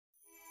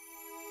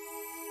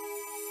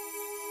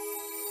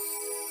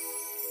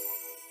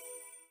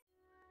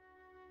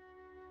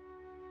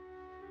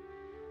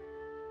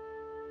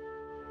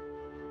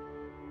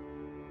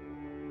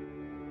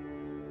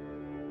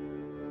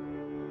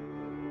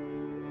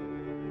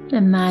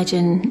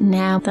Imagine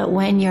now that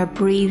when you're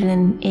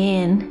breathing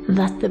in,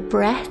 that the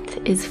breath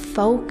is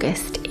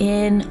focused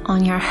in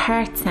on your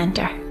heart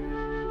center.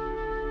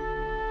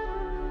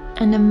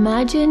 And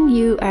imagine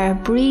you are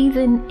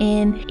breathing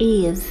in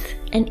ease,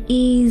 an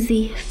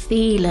easy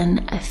feeling,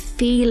 a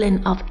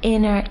feeling of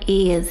inner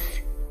ease.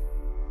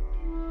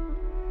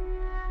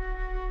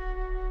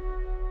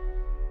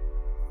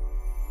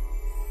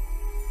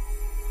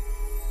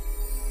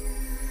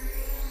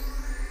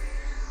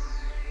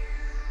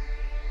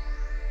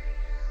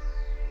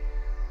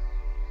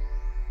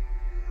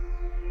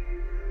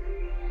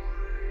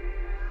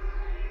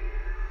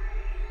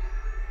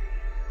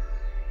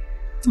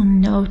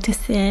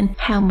 Noticing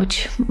how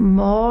much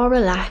more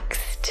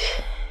relaxed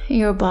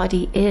your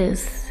body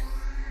is,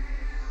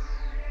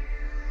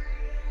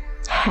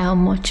 how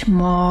much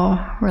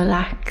more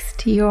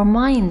relaxed your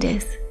mind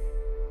is.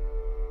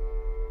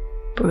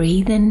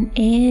 Breathing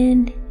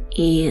in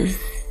ease.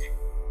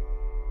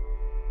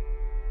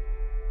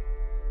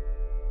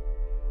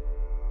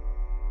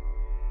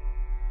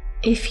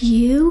 If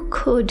you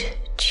could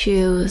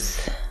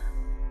choose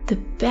the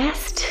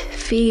best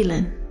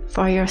feeling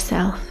for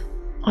yourself,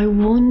 I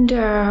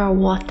wonder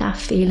what that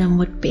feeling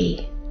would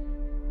be.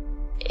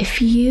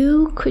 If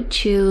you could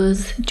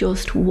choose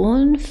just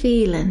one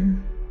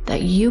feeling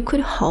that you could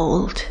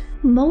hold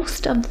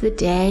most of the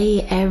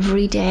day,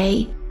 every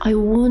day, I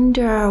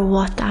wonder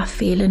what that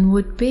feeling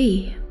would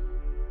be.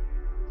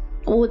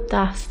 Would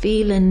that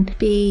feeling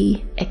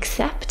be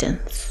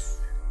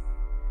acceptance?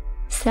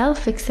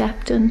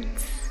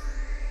 Self-acceptance?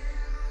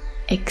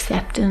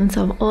 Acceptance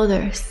of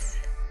others?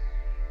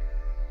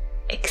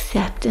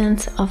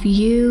 Acceptance of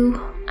you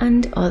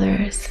and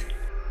others?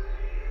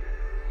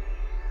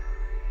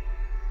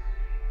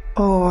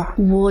 Or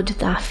would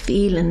that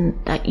feeling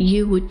that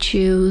you would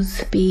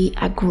choose be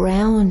a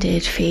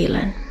grounded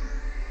feeling,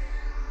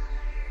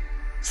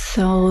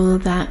 so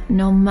that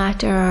no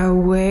matter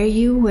where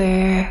you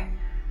were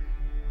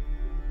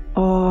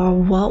or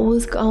what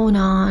was going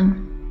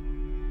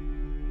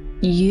on,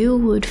 you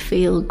would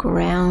feel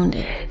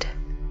grounded,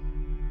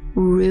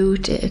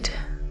 rooted,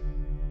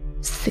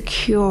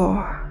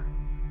 secure,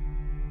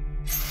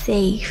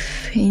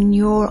 safe in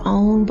your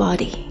own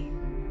body,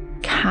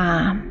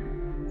 calm,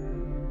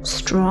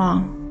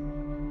 strong.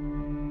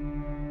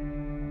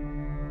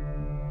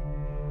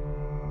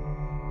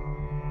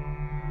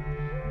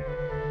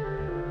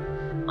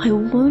 I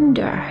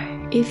wonder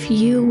if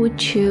you would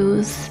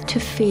choose to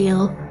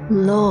feel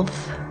love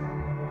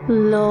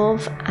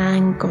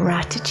and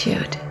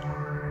gratitude.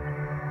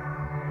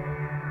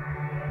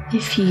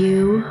 If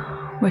you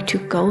were to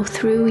go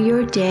through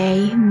your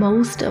day,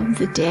 most of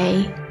the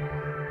day,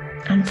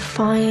 and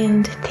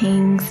find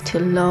things to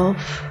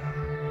love,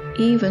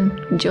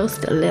 even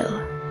just a little,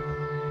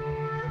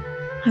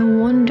 I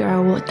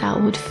wonder what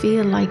that would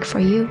feel like for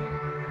you.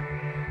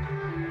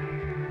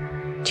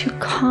 To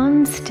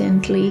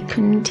constantly,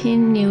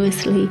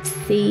 continuously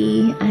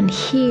see and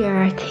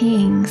hear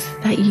things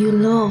that you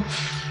love,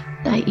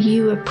 that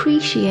you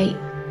appreciate,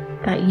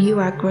 that you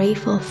are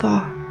grateful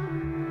for.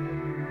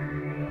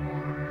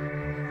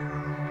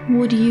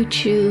 Would you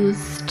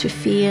choose to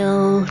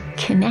feel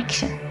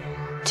connection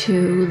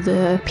to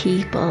the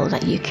people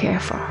that you care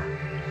for?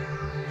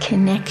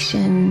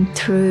 Connection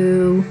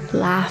through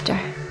laughter.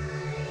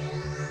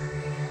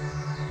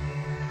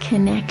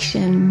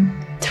 Connection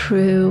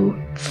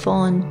through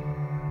fun.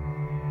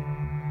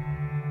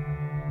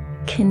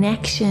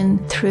 Connection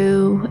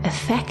through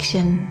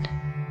affection,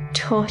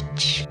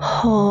 touch,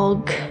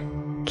 hug,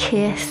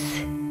 kiss.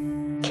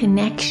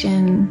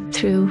 Connection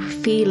through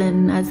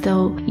feeling as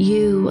though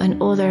you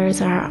and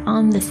others are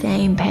on the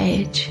same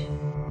page.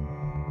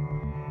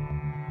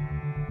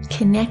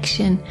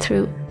 Connection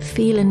through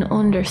feeling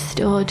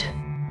understood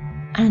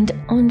and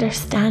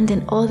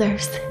understanding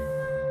others.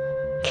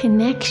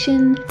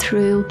 Connection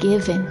through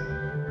giving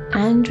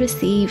and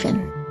receiving,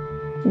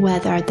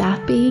 whether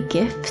that be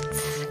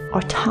gifts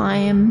or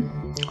time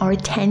or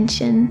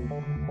attention.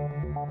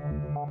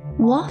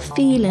 What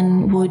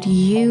feeling would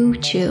you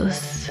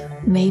choose?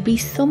 Maybe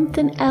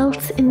something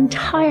else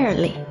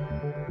entirely.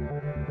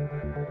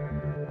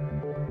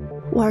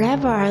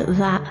 Whatever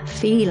that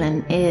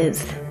feeling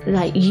is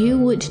that you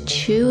would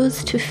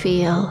choose to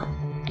feel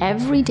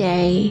every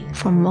day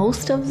for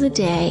most of the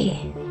day,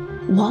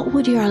 what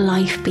would your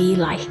life be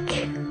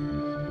like?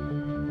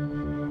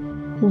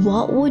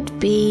 What would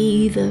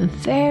be the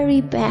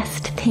very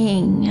best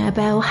thing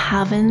about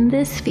having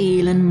this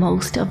feeling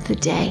most of the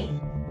day?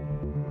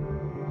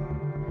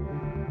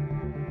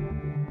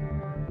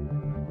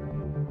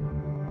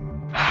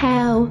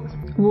 How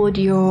would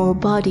your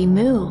body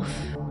move?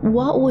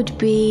 What would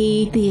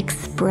be the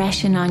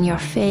expression on your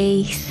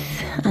face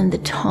and the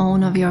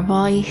tone of your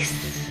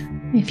voice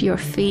if you're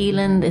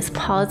feeling this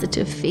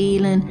positive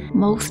feeling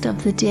most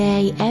of the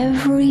day,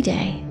 every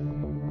day?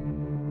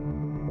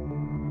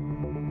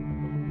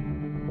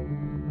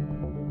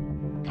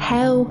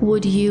 How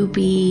would you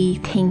be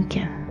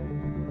thinking?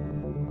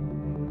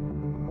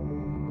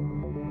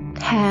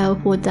 How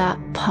would that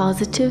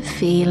positive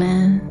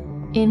feeling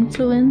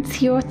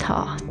influence your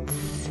thoughts?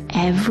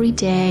 every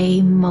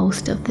day,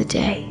 most of the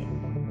day.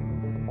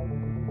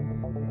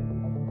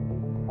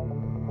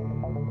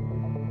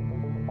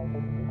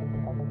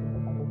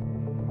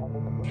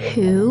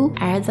 Who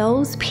are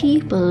those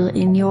people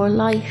in your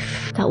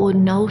life that would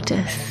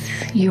notice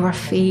you are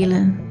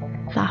feeling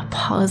that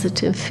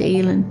positive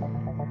feeling?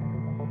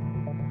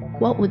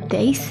 What would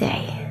they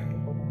say?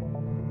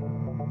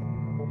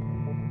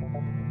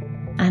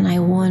 And I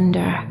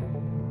wonder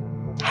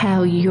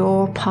how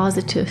your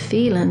positive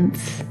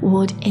feelings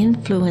would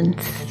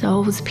influence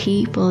those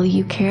people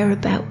you care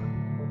about.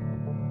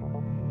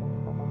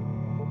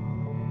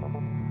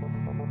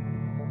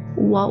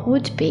 What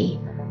would be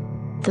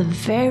the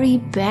very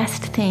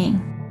best thing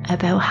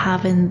about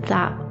having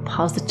that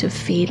positive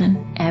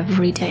feeling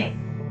every day?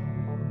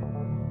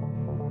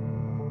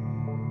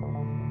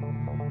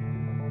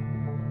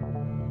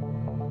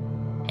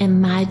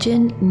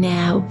 Imagine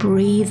now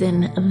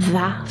breathing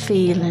that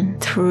feeling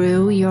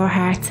through your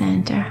heart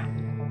center.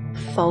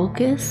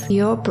 Focus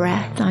your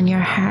breath on your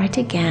heart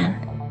again.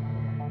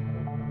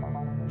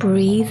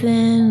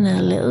 Breathing a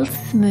little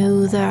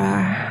smoother,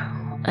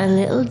 a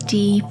little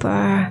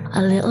deeper,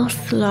 a little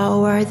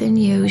slower than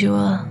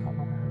usual.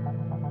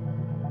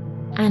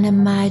 And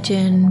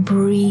imagine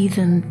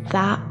breathing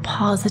that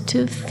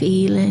positive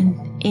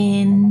feeling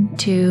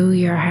into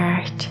your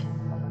heart.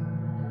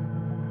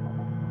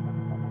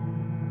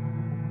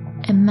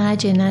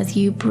 Imagine as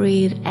you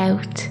breathe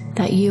out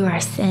that you are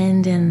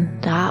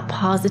sending that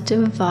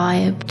positive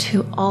vibe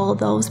to all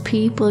those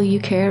people you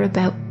care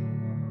about.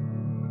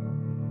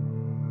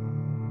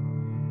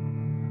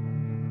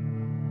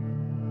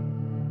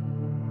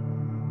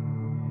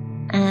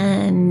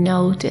 And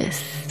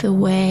notice the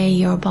way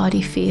your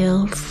body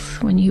feels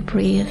when you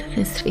breathe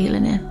this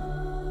feeling in.